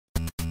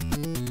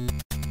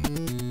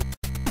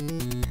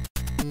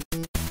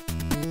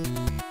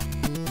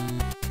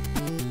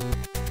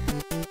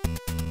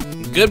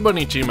Good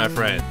morning to you, my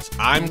friends.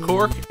 I'm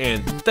Cork,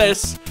 and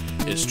this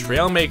is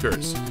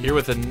Trailmakers, here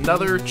with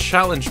another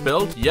challenge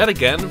build, yet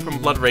again, from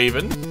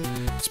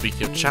Bloodraven.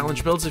 Speaking of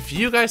challenge builds, if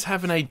you guys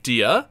have an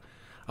idea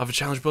of a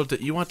challenge build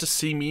that you want to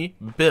see me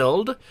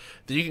build,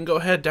 then you can go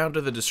ahead down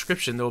to the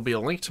description. There will be a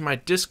link to my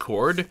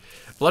Discord.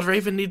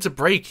 Bloodraven needs a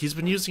break. He's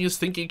been using his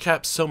thinking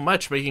cap so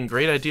much, making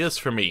great ideas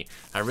for me.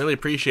 I really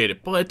appreciate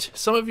it, but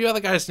some of you other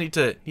guys need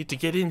to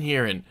get in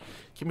here and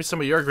give me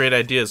some of your great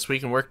ideas so we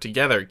can work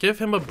together. Give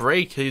him a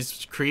break.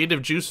 His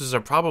creative juices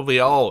are probably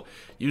all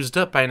used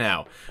up by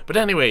now. But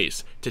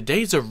anyways,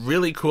 today's a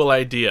really cool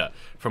idea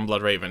from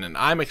Bloodraven, and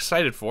I'm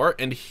excited for it.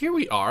 And here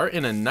we are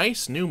in a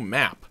nice new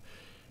map.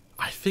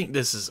 I think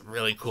this is a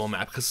really cool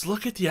map because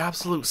look at the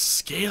absolute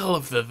scale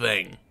of the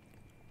thing.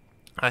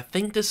 I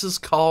think this is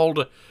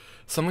called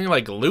something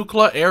like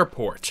Lukla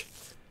Airport.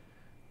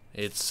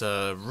 It's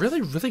a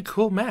really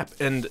cool map,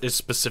 and is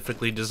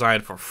specifically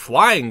designed for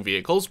flying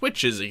vehicles,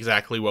 which is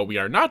exactly what we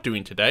are not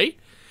doing today.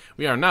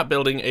 We are not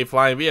building a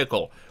flying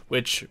vehicle,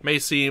 which may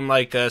seem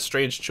like a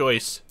strange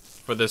choice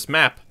for this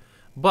map,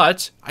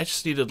 but I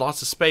just needed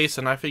lots of space,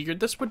 and I figured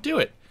this would do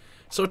it.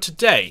 So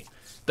today,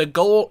 the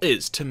goal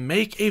is to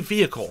make a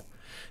vehicle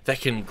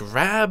that can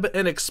grab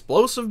an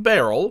explosive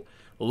barrel,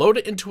 load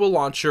it into a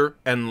launcher,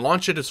 and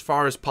launch it as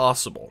far as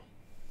possible.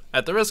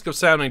 At the risk of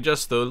sounding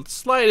just the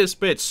slightest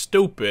bit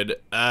stupid,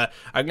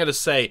 I'm going to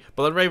say,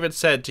 Bloodraven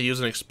said to use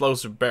an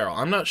explosive barrel.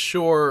 I'm not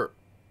sure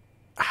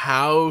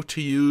how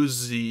to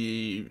use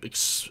the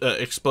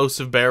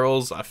explosive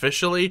barrels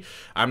officially.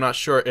 I'm not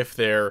sure if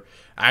they're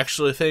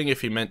actually a thing,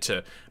 if he meant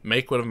to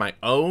make one of my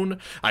own.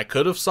 I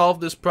could have solved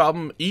this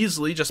problem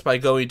easily just by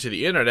going to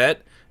the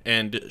internet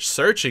and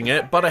searching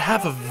it, but I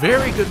have a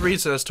very good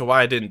reason as to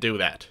why I didn't do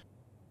that.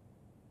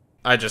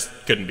 I just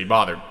couldn't be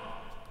bothered.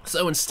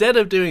 So instead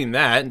of doing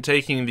that and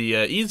taking the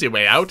easy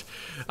way out,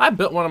 I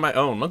built one of my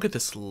own. Look at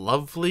this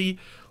lovely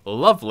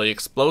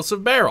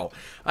explosive barrel.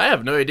 I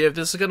have no idea if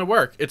this is going to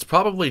work. It's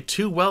probably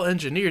too well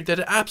engineered that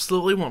it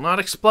absolutely will not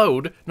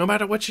explode no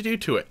matter what you do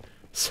to it.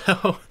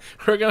 So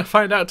we're going to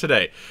find out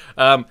today.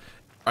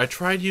 I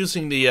tried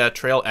using the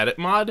trail edit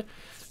mod,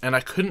 and I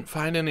couldn't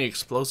find any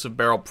explosive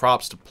barrel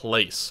props to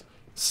place.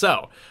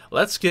 So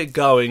let's get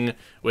going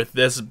with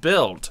this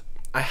build.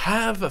 I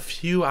have a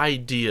few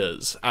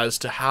ideas as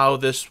to how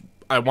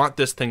I want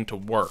this thing to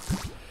work.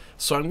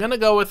 So I'm going to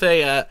go with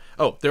a,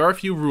 oh, there are a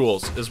few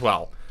rules as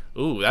well.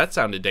 Ooh, that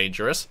sounded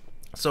dangerous.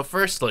 So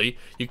firstly,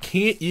 you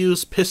can't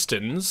use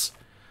pistons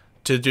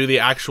to do the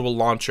actual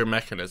launcher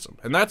mechanism.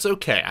 And that's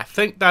okay. I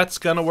think that's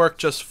going to work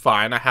just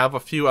fine. I have a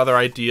few other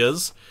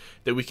ideas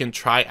that we can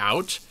try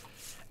out.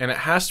 And it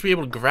has to be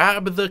able to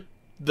grab the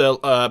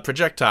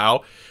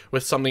projectile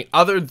with something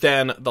other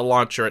than the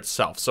launcher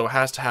itself. So it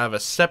has to have a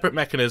separate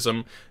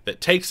mechanism that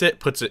takes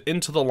it, puts it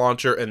into the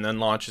launcher, and then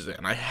launches it.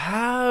 And I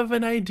have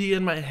an idea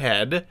in my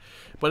head,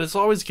 but it's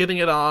always getting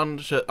it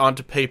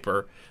onto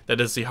paper that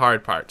is the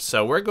hard part.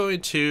 So we're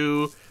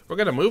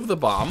gonna move the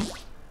bomb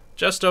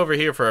just over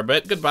here for a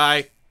bit.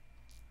 Goodbye.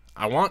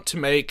 I want to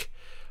make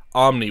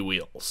omni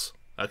wheels,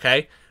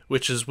 okay?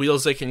 Which is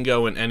wheels that can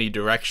go in any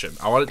direction.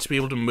 I want it to be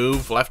able to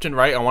move left and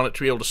right. I want it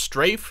to be able to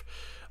strafe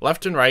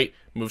left and right,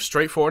 move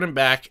straight forward and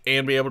back,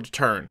 and be able to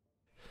turn.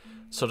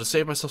 So to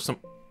save myself some...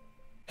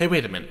 Hey,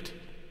 wait a minute.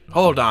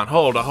 Hold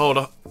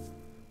on.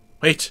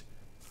 Wait.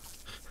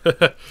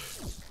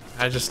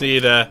 I just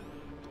need to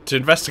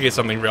investigate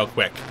something real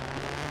quick.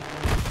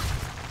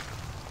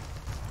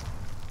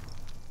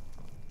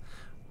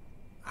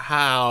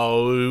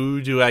 How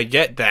do I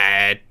get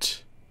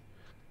that?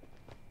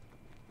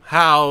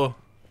 How?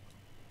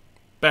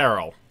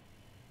 Barrel.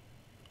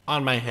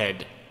 On my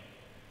head.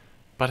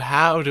 But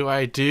how do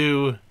I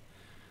do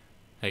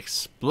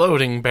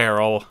exploding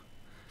barrel?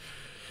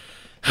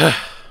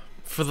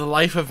 For the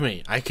life of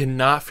me, I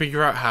cannot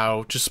figure out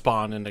how to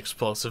spawn an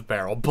explosive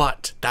barrel,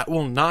 but that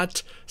will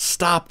not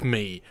stop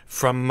me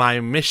from my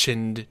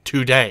mission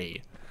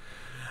today.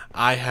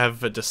 I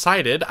have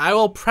decided I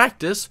will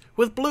practice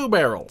with blue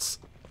barrels,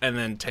 and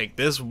then take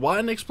this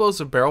one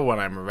explosive barrel when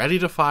I'm ready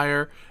to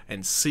fire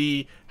and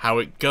see how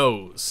it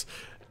goes.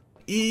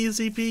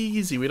 Easy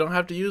peasy. We don't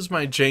have to use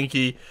my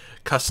janky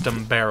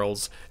custom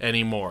barrels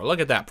anymore. Look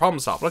at that. Problem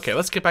solved. Okay,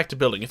 let's get back to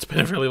building. It's been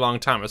a really long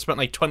time. I've spent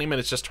like 20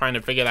 minutes just trying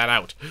to figure that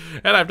out.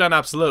 And I've done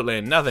absolutely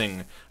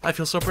nothing. I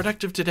feel so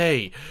productive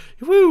today.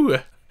 Woo!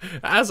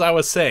 As I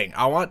was saying,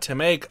 I want to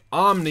make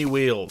omni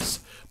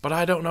wheels. But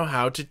I don't know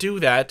how to do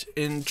that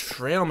in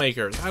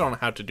Trailmakers. I don't know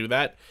how to do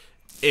that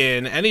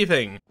in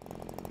anything.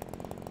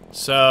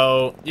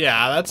 So,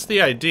 yeah, that's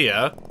the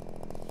idea.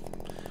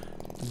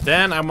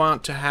 Then I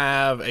want to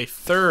have a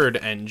third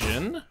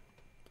engine,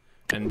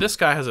 and this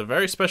guy has a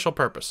very special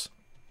purpose.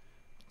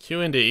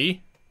 Q and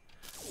D,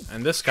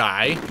 and this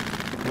guy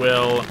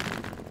will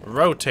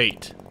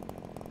rotate.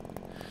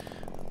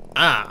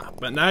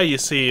 But now you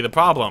see the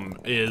problem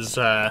is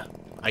I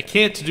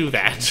can't do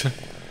that.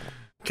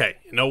 Okay,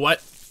 you know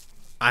what?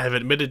 I have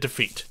admitted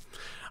defeat.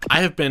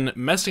 I have been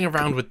messing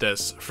around with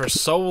this for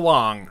so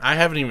long, I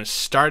haven't even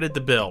started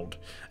the build.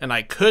 And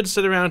I could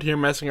sit around here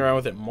messing around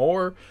with it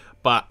more,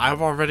 but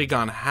I've already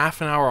gone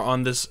half an hour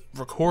on this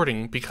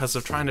recording because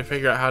of trying to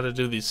figure out how to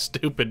do these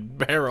stupid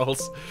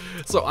barrels.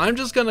 So I'm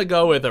just gonna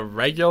go with a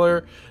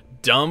regular,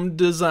 dumb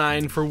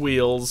design for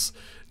wheels.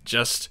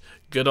 Just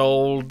good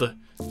old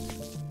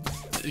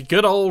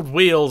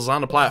wheels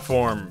on a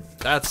platform.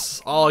 That's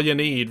all you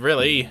need,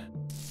 really.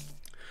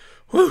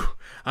 Whew,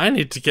 I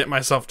need to get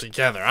myself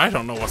together. I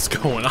don't know what's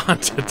going on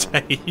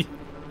today.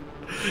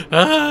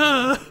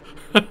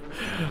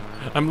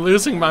 I'm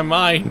losing my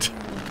mind.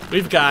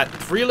 We've got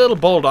 3 little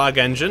bulldog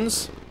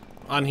engines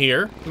on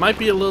here. Might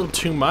be a little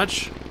too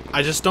much.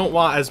 I just don't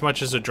want as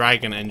much as a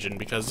dragon engine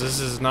because this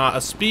is not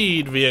a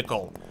speed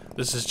vehicle.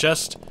 This is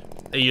just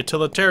a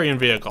utilitarian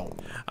vehicle.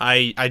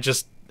 I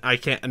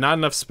can't, not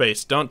enough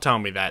space. Don't tell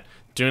me that.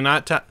 Do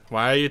not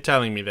why are you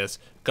telling me this?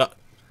 Go.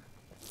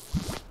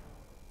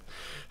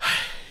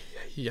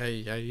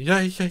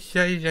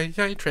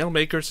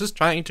 Trailmakers is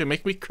trying to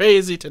make me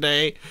crazy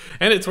today,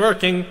 and it's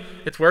working.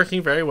 It's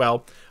working very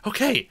well.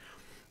 Okay,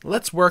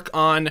 let's work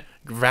on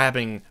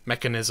grabbing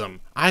mechanism.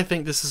 I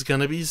think this is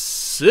gonna be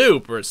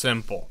super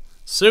simple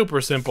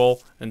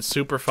and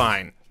super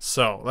fine.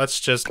 So let's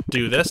just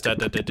do this.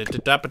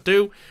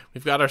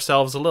 We've got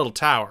ourselves a little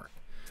tower,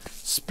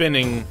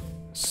 spinning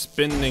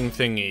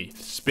thingy,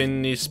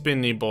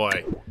 spinny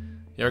boy.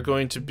 You're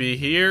going to be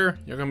here.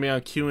 You're gonna be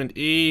on Q and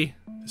E.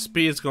 The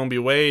speed's gonna be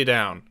way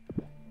down.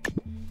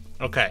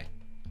 Okay.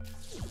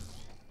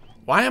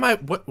 Why am I?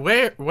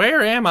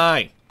 Where am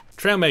I?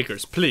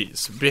 Trailmakers,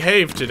 please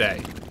behave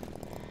today.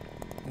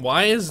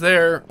 Why is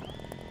there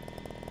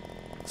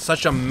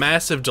such a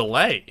massive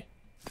delay?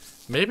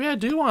 Maybe I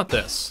do want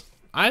this.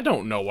 I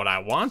don't know what I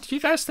want. You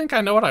guys think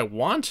I know what I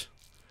want?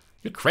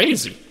 You're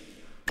crazy.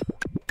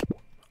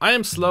 I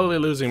am slowly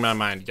losing my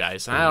mind,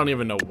 guys. I don't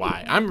even know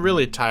why. I'm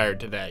really tired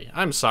today.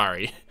 I'm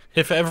sorry.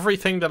 If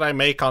everything that I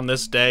make on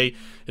this day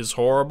is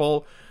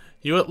horrible,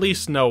 you at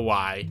least know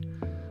why.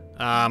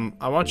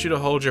 I want you to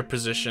hold your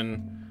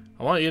position.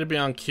 I want you to be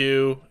on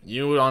Q,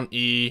 you on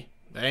E.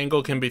 The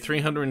angle can be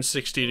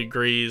 360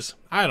 degrees.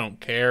 I don't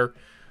care.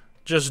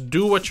 Just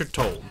do what you're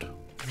told.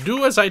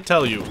 Do as I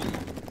tell you.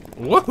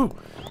 Woohoo!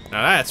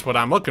 Now that's what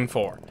I'm looking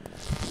for.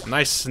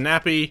 Nice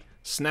snappy.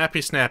 Snip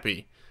snap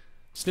it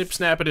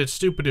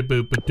stupid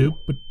boop doop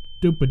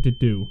doop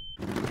doo.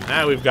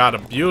 Now we've got a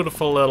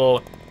beautiful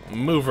little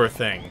mover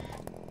thing.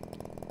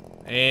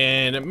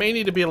 And it may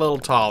need to be a little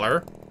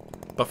taller,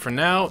 but for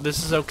now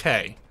this is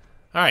okay.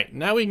 Alright,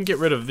 now we can get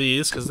rid of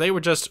these because they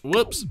were just,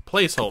 whoops,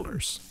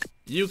 placeholders.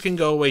 You can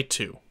go away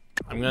too.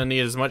 I'm gonna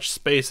need as much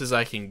space as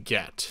I can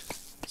get.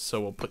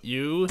 So we'll put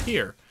you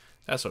here.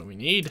 That's what we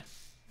need.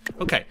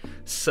 Okay,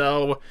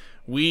 so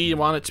we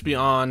want it to be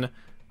on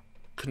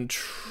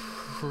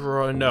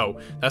control. No,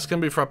 that's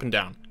gonna be for up and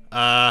down.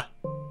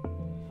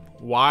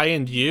 Y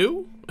and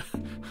U?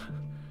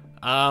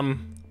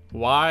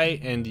 Y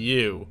and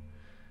U.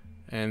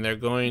 And they're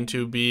going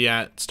to be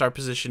at start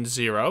position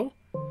 0.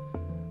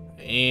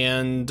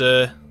 And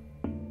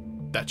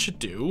that should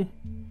do.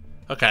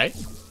 Okay.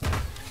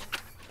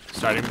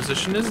 Starting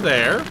position is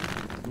there.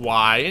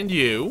 Y and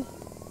U.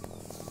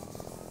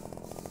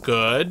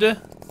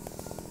 Good.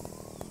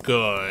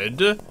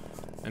 Good.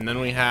 And then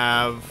we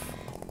have...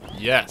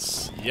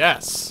 Yes.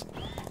 Yes.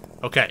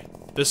 Okay.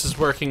 This is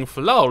working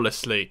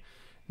flawlessly.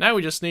 Now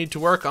we just need to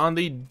work on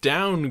the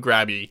down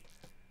grabby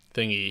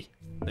thingy.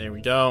 There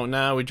we go.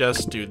 Now we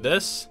just do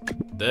this,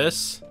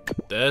 this,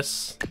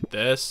 this,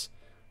 this,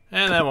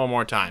 and then one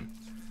more time.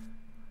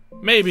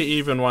 Maybe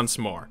even once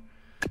more.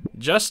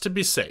 Just to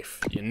be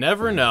safe. You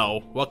never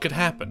know what could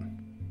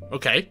happen.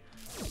 Okay.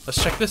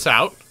 Let's check this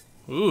out.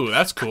 Ooh,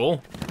 that's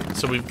cool.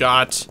 So we've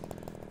got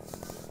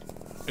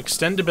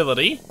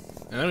extendability,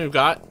 and then we've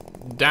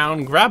got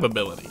down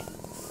grabability.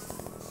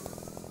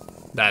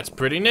 That's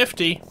pretty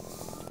nifty.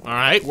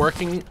 Alright,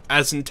 working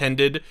as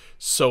intended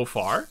so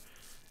far.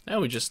 Now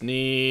we just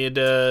need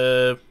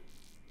a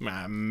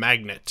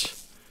magnet.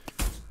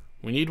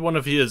 We need one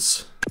of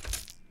his.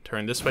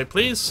 Turn this way,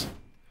 please.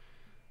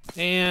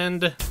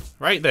 And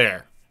right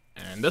there.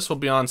 And this will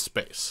be on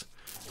space.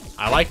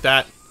 I like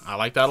that. I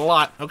like that a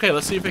lot. Okay,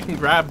 let's see if it can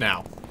grab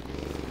now.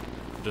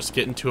 Just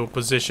get into a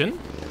position.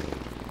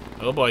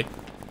 Oh boy.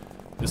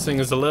 This thing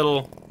is a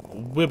little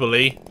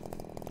wibbly.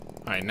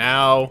 Alright,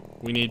 now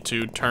we need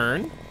to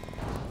turn.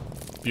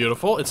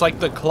 Beautiful. It's like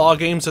the claw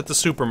games at the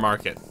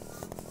supermarket.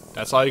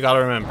 That's all you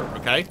gotta remember,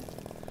 okay?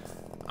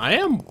 I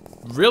am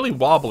really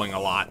wobbling a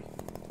lot.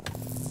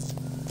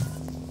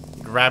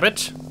 Grab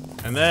it.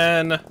 And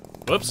then,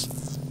 whoops.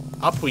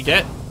 Up we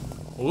get.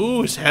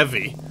 Ooh, it's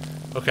heavy.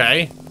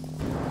 Okay.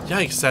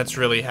 Yikes, that's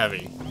really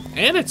heavy.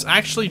 And it's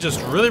actually just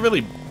really,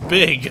 really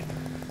big.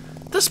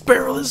 This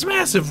barrel is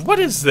massive. What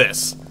is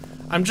this?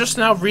 I'm just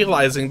now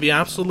realizing the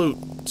absolute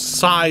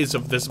size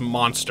of this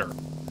monster.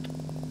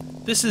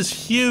 This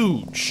is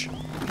huge.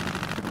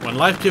 When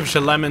life gives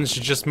you lemons,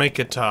 you just make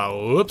it,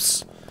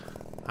 whoops.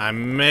 I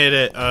made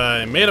it,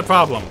 made a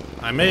problem.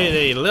 I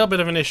made a little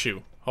bit of an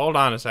issue. Hold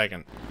on a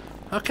second.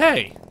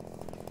 Okay.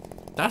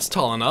 That's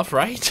tall enough,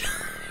 right?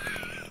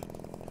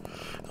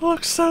 It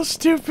looks so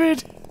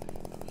stupid.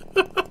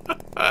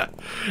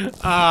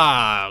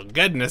 Ah,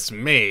 goodness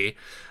me.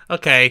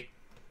 Okay,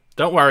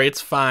 don't worry,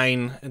 it's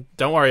fine.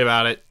 Don't worry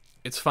about it.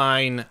 It's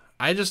fine.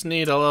 I just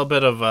need a little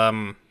bit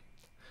of,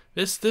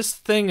 this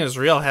thing is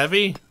real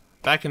heavy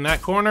back in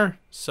that corner.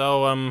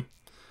 So,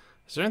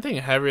 is there anything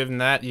heavier than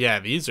that? Yeah,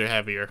 these are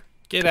heavier.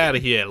 Get out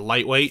of here,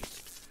 lightweight.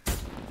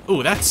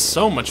 Ooh, that's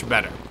so much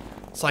better.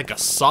 It's like a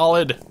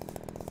solid...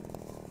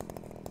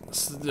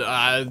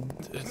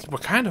 we're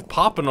kind of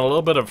popping a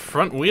little bit of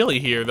front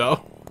wheelie here,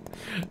 though.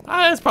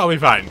 It's probably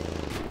fine.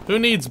 Who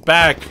needs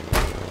back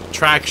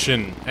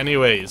traction,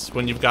 anyways,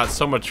 when you've got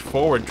so much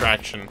forward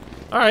traction?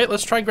 Alright,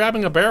 let's try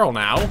grabbing a barrel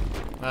now.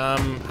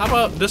 How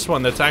about this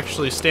one that's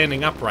actually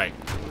standing upright?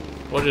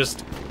 We'll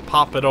just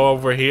pop it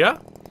over here,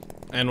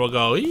 and we'll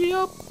go,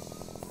 yep.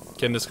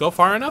 Can this go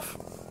far enough?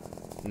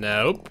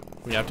 Nope.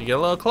 We have to get a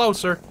little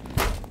closer.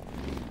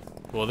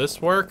 Will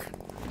this work?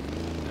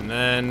 And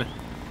then...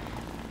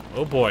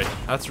 oh boy,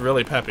 that's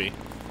really peppy.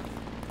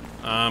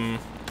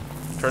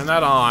 Turn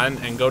that on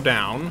and go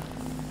down.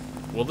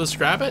 Will this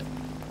grab it?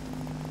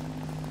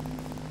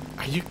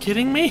 Are you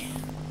kidding me?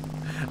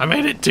 I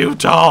made it too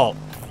tall.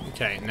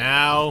 Okay,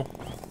 now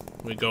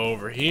we go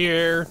over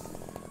here,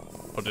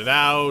 put it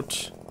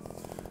out.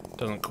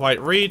 Doesn't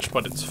quite reach,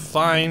 but it's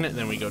fine. And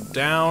then we go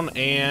down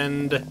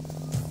and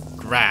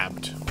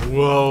grabbed.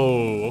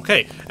 Whoa,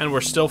 okay, and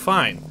we're still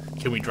fine.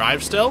 Can we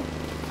drive still?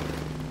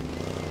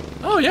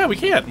 Oh yeah, we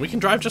can. We can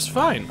drive just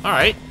fine. All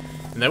right,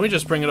 and then we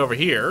just bring it over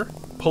here,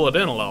 pull it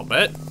in a little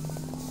bit,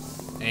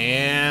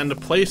 and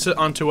place it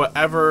onto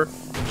whatever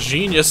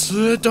genius.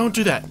 Don't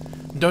do that.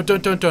 Don't.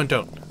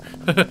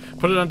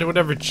 Put it onto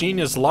whatever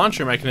genius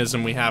launcher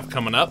mechanism we have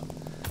coming up,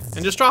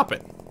 and just drop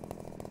it.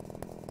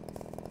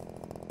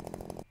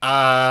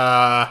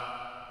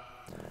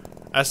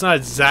 That's not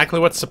exactly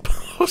what's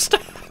supposed to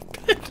happen.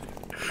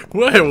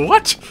 Wait,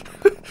 what?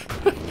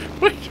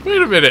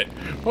 wait a minute.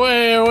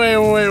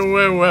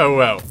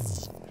 Whoa.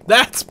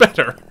 That's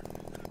better.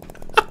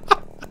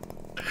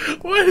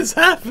 What is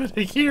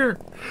happening here?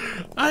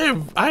 I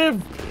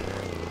have.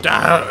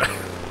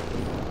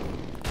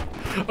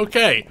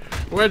 Okay,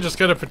 we're just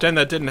gonna pretend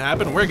that didn't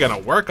happen. We're gonna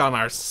work on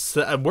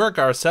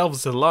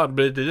ourselves a lot,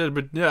 but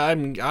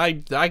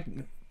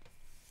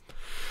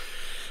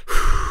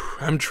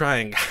I'm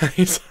trying,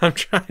 guys. I'm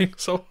trying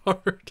so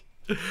hard.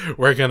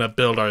 We're gonna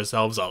build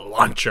ourselves a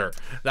launcher.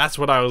 That's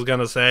what I was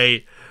gonna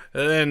say.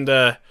 And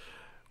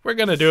we're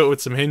gonna do it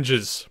with some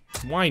hinges.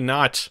 Why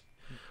not?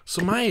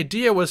 So my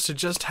idea was to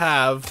just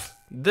have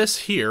this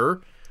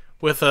here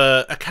with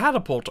a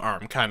catapult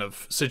arm kind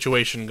of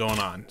situation going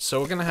on.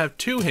 So we're gonna have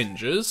two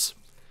hinges,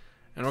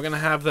 and we're gonna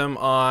have them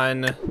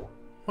on...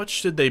 what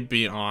should they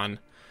be on?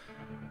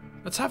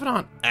 Let's have it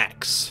on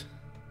X.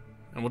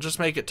 And we'll just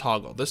make it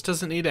toggle. This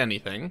doesn't need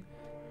anything.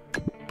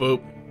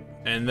 Boop.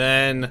 And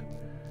then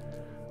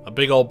a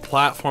big old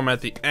platform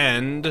at the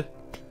end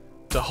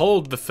to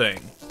hold the thing.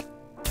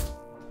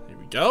 Here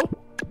we go.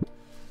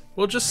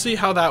 We'll just see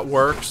how that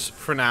works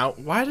for now.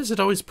 Why does it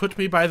always put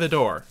me by the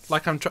door?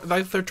 Like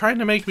like they're trying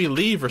to make me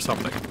leave or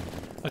something.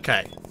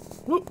 Okay.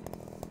 Whoop.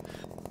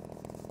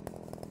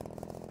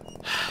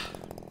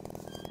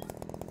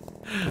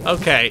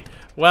 Okay.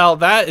 Well,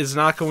 that is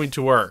not going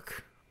to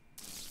work.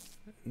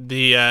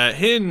 The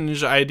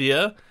hinge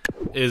idea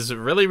is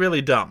really,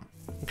 really dumb.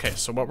 Okay,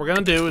 so what we're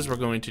gonna do is we're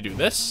going to do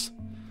this,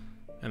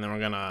 and then we're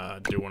gonna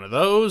do one of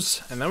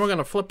those, and then we're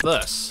gonna flip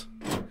this,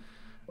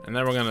 and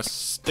then we're gonna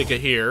stick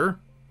it here,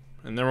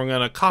 and then we're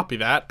gonna copy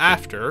that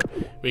after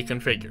we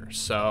configure.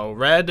 So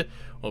red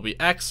will be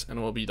X,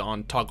 and will be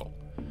on toggle.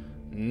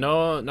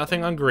 No,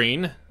 nothing on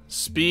green.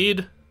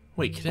 Speed.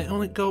 Wait, can it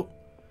only go?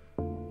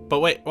 But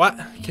wait, what?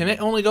 Can it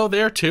only go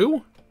there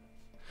too?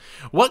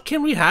 What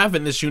can we have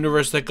in this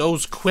universe that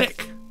goes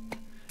quick?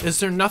 Is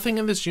there nothing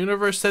in this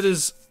universe that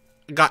has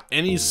got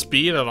any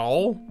speed at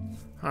all?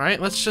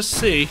 Alright, let's just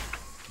see.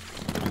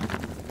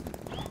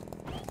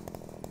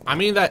 I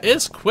mean, that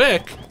is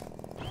quick.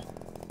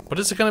 But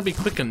is it going to be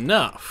quick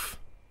enough?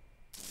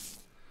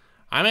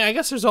 I mean, I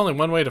guess there's only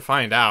one way to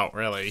find out,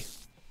 really.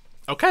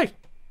 Okay.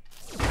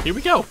 Here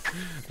we go.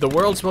 The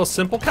world's most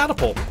simple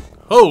catapult.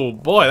 Oh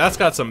boy, that's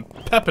got some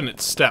pep in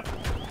its step.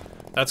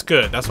 That's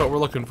good. That's what we're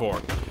looking for.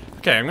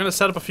 Okay, I'm gonna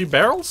set up a few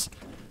barrels,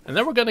 and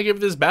then we're gonna give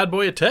this bad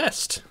boy a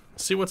test.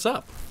 See what's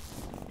up.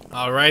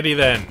 Alrighty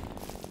then.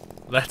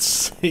 Let's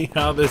see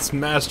how this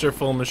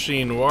masterful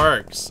machine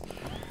works.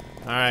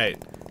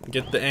 Alright,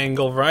 get the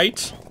angle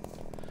right.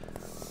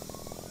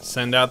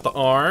 Send out the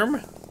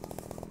arm.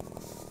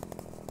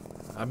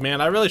 Man,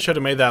 I really should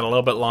have made that a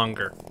little bit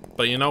longer.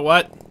 But you know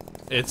what?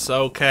 It's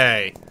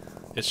okay.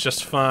 It's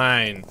just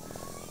fine.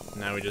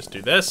 Now we just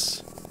do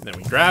this, and then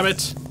we grab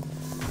it,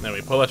 and then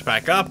we pull it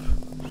back up.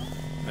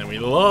 Then we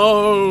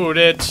load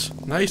it.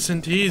 Nice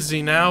and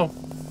easy now.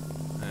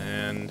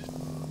 And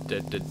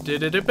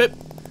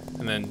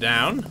and then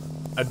down.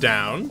 A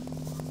down.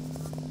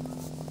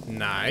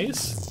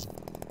 Nice.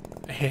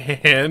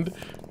 And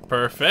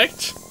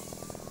perfect.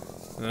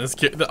 And let's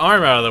get the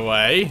arm out of the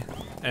way.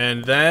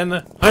 And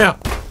then hiya.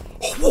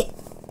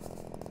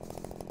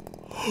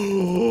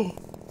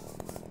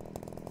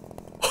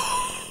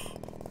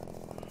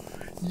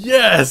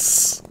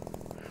 Yes!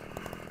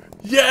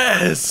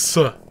 Yes!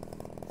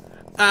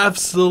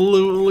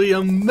 Absolutely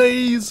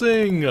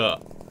amazing!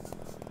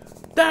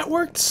 That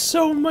worked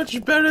so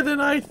much better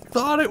than I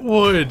thought it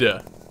would!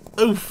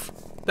 Oof,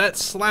 that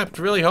slapped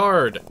really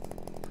hard.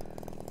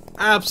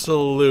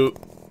 Absolute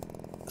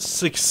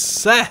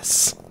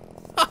success!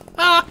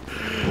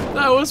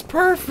 That was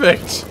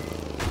perfect!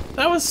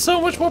 That was so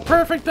much more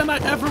perfect than I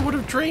ever would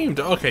have dreamed.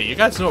 Okay, you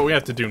guys know what we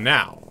have to do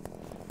now.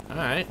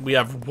 Alright, we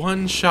have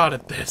one shot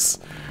at this.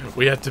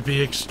 We have to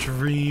be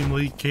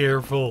extremely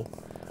careful.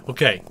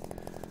 Okay,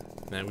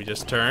 then we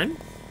just turn.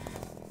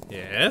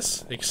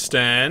 Yes,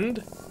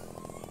 extend.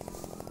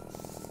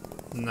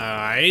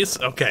 Nice.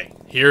 Okay,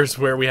 here's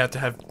where we have to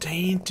have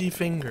dainty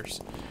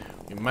fingers.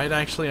 We might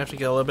actually have to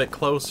get a little bit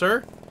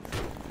closer.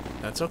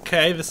 That's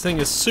okay. This thing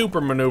is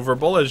super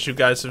maneuverable, as you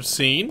guys have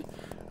seen.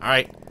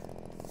 Alright.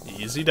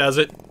 Easy does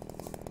it.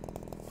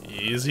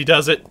 Easy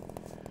does it.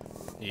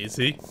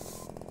 Easy.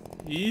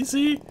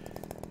 Easy.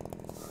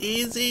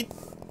 Easy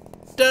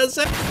does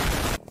it.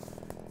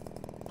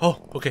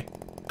 Oh, okay.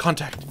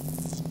 Contact.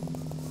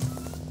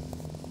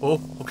 Oh,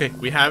 okay.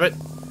 We have it.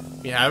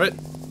 We have it.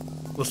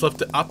 Let's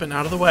lift it up and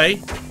out of the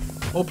way.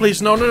 Oh,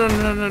 please. No, no, no,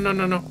 no, no, no,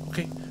 no, no.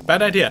 Okay.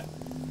 Bad idea.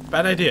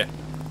 Bad idea.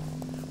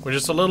 We're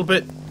just a little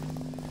bit...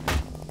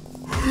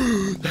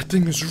 That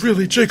thing is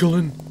really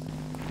jiggling.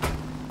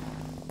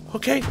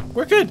 Okay,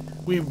 we're good.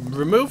 We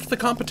removed the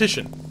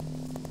competition.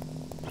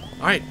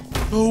 Alright.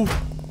 Oh,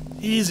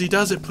 easy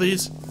does it,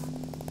 please.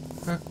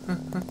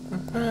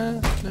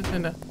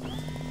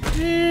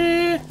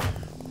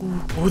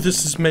 Oh,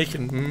 this is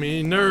making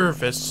me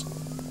nervous.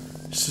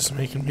 This is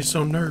making me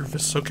so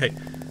nervous. Okay.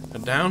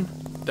 Down,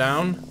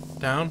 down,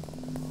 down,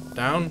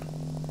 down,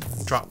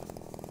 drop.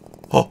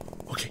 Oh,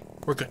 okay,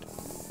 we're good.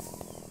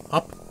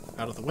 Up,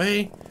 out of the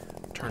way,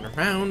 turn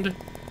around,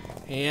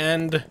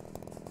 and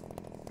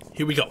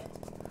here we go.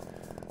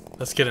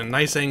 Let's get a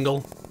nice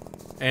angle,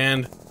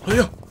 and oh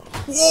yeah.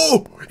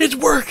 Whoa! It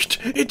worked!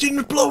 It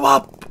didn't blow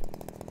up!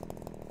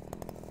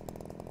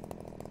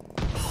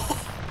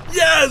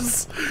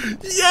 Yes!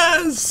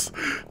 Yes!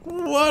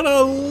 What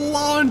a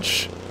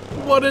launch!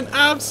 What an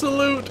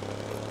absolute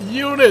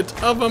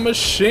unit of a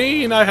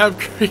machine I have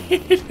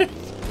created!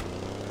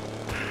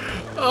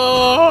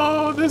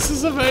 Oh, this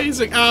is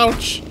amazing!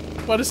 Ouch!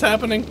 What is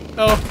happening?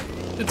 Oh,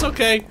 it's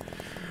okay.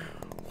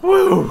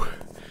 Woo!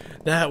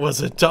 That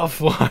was a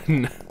tough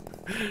one.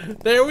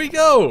 There we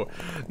go!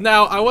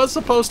 Now, I was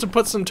supposed to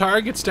put some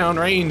targets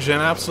downrange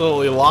and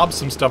absolutely lob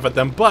some stuff at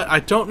them, but I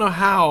don't know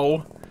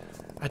how.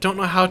 I don't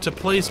know how to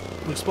place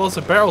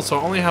explosive barrels, so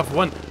I only have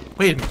one.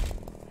 Wait a minute.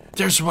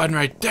 There's one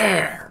right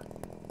there.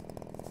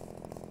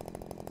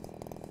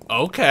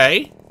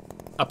 Okay.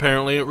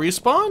 Apparently it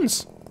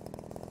respawns.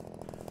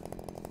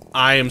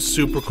 I am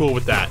super cool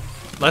with that.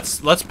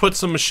 Let's put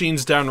some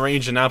machines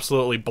downrange and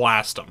absolutely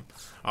blast them.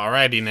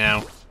 Alrighty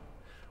now.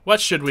 What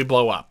should we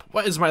blow up?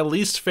 What is my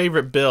least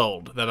favorite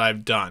build that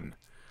I've done?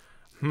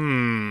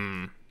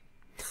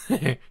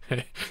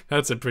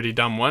 That's a pretty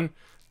dumb one.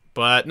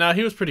 But no,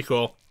 he was pretty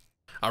cool.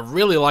 I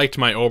really liked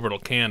my orbital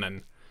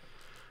cannon.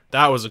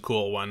 That was a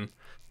cool one.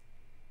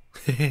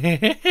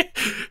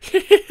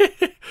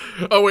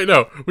 Oh wait,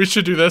 no. We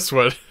should do this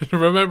one.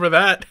 Remember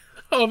that?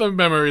 All the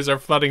memories are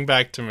flooding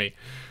back to me.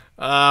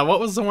 What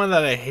was the one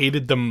that I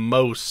hated the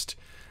most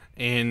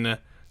in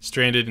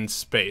Stranded in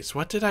Space?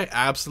 What did I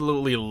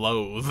absolutely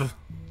loathe?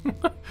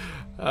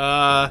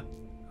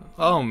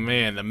 Oh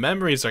man, the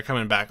memories are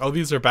coming back. Oh,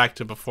 these are back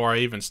to before I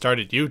even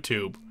started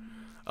YouTube.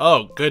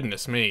 Oh,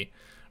 goodness me.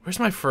 Where's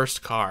my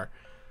first car?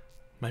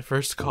 My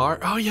first car?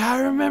 Oh yeah, I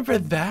remember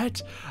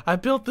that. I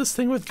built this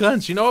thing with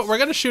guns. You know what? We're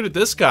gonna shoot at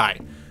this guy.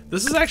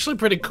 This is actually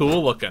pretty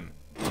cool looking.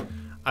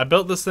 I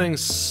built this thing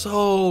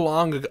so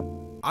long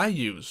ago. I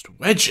used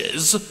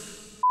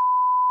wedges.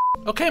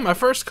 Okay, my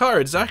first car,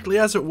 exactly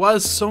as it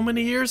was so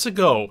many years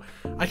ago.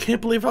 I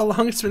can't believe how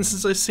long it's been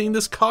since I've seen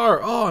this car.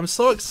 Oh, I'm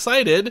so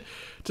excited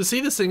to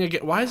see this thing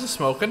again. Why is it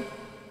smoking?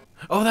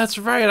 Oh, that's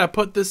right. I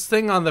put this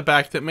thing on the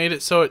back that made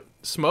it so it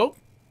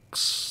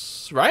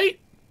smokes, right?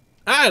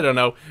 I don't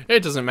know.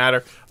 It doesn't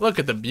matter. Look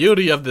at the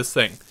beauty of this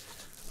thing.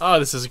 Oh,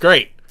 this is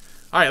great.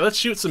 Alright, let's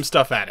shoot some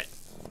stuff at it.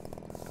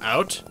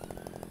 Out.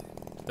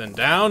 Then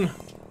down.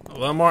 A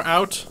little more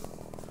out.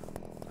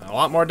 A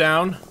lot more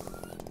down.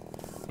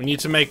 We need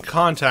to make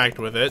contact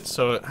with it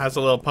so it has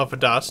a little puff of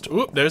dust.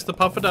 Oop, there's the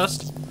puff of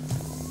dust.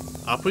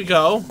 Up we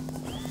go.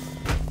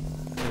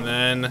 And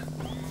then,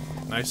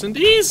 nice and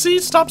easy.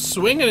 Stop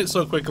swinging it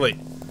so quickly.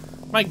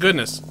 My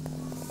goodness.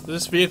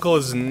 This vehicle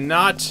is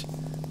not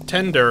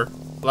tender,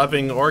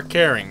 loving, or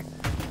caring.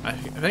 I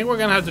think we're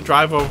gonna have to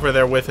drive over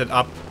there with it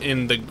up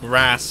in the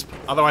grasp.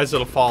 Otherwise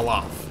it'll fall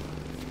off.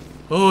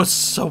 Oh, it's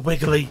so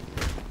wiggly.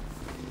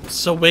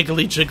 So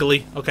wiggly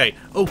jiggly. Okay.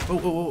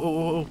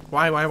 Oh.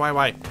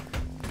 Why?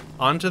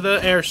 Onto the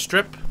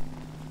airstrip.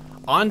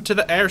 Onto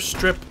the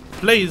airstrip,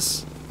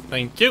 please.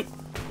 Thank you.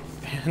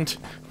 And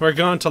we're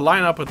going to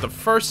line up with the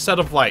first set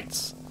of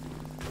lights.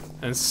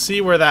 And see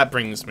where that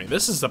brings me.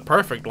 This is the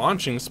perfect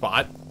launching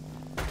spot.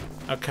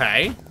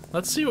 Okay.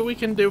 let's see what we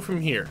can do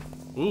from here.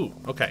 Ooh,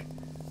 okay.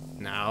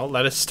 Now,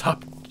 let us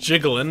stop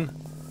jiggling.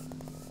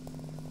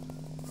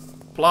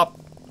 Plop.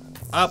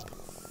 Up.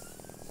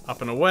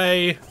 Up and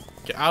away.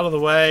 Get out of the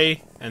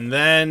way. And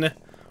then,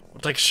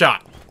 we'll take a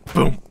shot.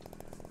 Boom.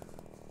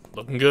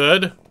 Looking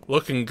good.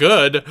 Looking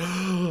good.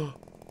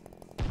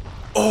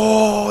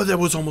 Oh, that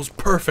was almost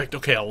perfect.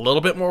 Okay, a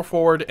little bit more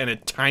forward and a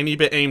tiny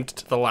bit aimed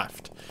to the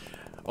left.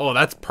 Oh,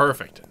 that's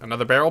perfect.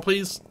 Another barrel,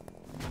 please.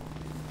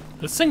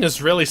 This thing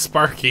is really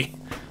sparky.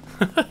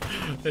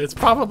 It's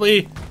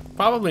probably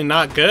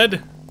not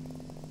good.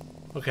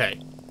 Okay.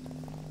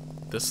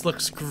 This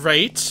looks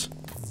great.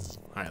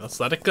 Alright, let's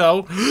let it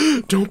go.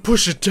 Don't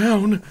push it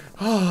down.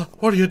 Ah,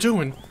 what are you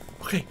doing?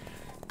 Okay,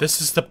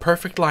 this is the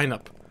perfect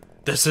lineup.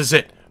 This is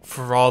it.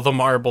 For all the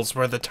marbles,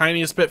 we're the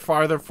tiniest bit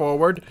farther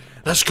forward.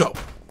 Let's go.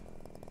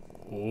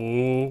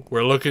 Ooh,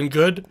 we're looking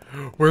good.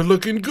 We're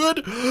looking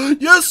good.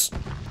 Yes!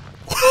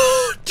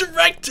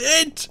 Direct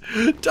hit!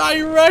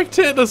 Direct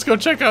hit! Let's go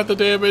check out the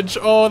damage.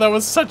 Oh, that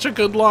was such a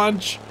good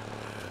launch.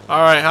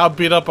 Alright, how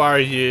beat up are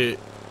you?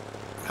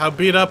 How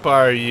beat up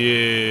are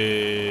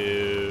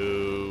you?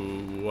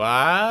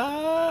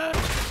 What?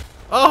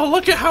 Oh,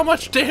 look at how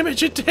much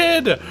damage it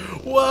did!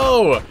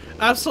 Whoa!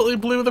 Absolutely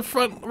blew the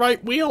front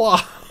right wheel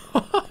off.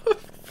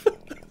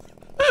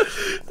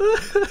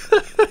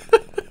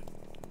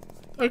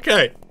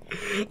 Okay.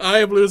 I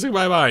am losing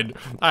my mind.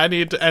 I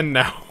need to end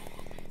now.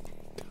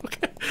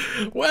 Okay.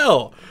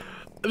 Well,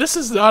 this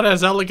is not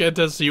as elegant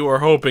as you were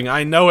hoping.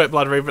 I know it,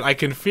 Bloodraven. I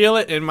can feel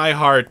it in my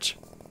heart.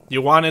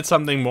 You wanted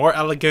something more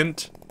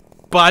elegant,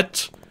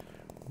 but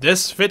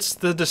this fits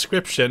the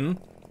description.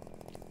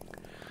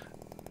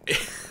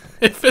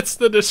 It fits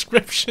the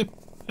description.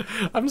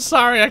 I'm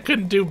sorry I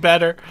couldn't do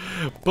better,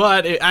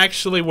 but it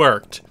actually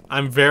worked.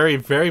 I'm very,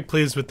 very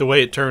pleased with the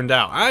way it turned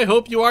out. I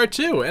hope you are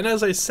too. And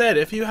as I said,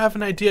 if you have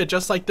an idea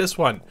just like this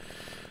one,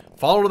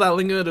 follow that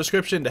link in the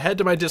description to head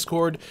to my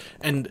Discord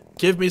and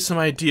give me some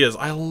ideas.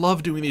 I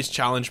love doing these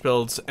challenge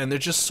builds, and they're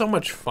just so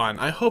much fun.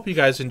 I hope you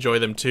guys enjoy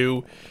them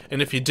too.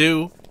 And if you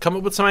do, come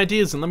up with some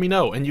ideas and let me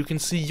know, and you can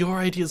see your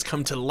ideas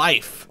come to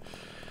life.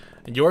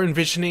 And your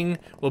envisioning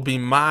will be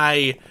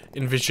my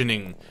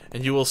envisioning,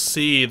 and you will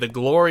see the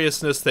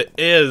gloriousness that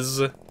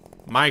is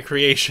my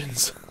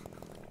creations.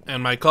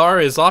 And my car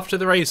is off to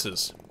the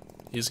races.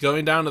 He's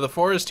going down to the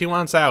forest. He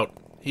wants out.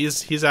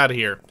 He's out of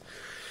here.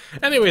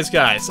 Anyways,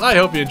 guys, I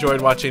hope you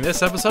enjoyed watching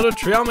this episode of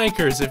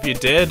Trailmakers. If you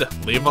did,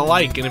 leave a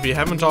like, and if you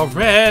haven't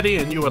already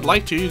and you would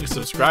like to, you can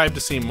subscribe to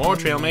see more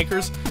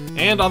Trailmakers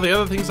and all the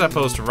other things I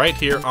post right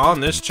here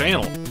on this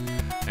channel.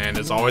 And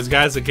as always,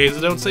 guys, in case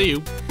I don't see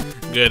you,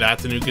 good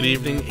afternoon, good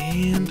evening,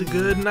 and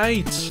good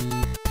night.